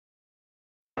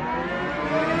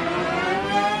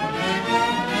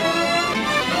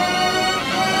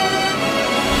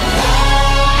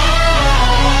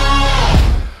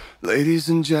Ladies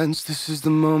and gents, this is the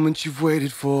moment you've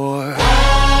waited for.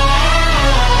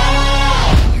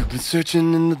 You've been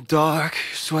searching in the dark,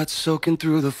 your sweat soaking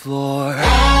through the floor.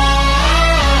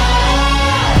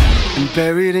 And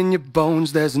buried in your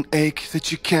bones, there's an ache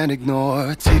that you can't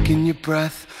ignore. Taking your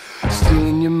breath,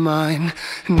 stealing your mind,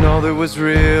 and all that was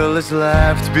real is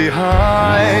left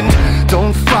behind.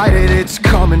 Don't fight it, it's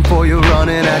coming for you,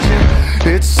 running at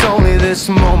you. It's only this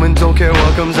moment, don't care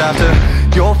what comes after.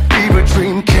 Your fever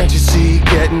dream, can't you see,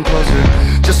 getting closer?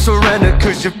 Just surrender,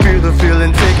 cause you feel the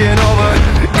feeling taking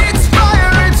over.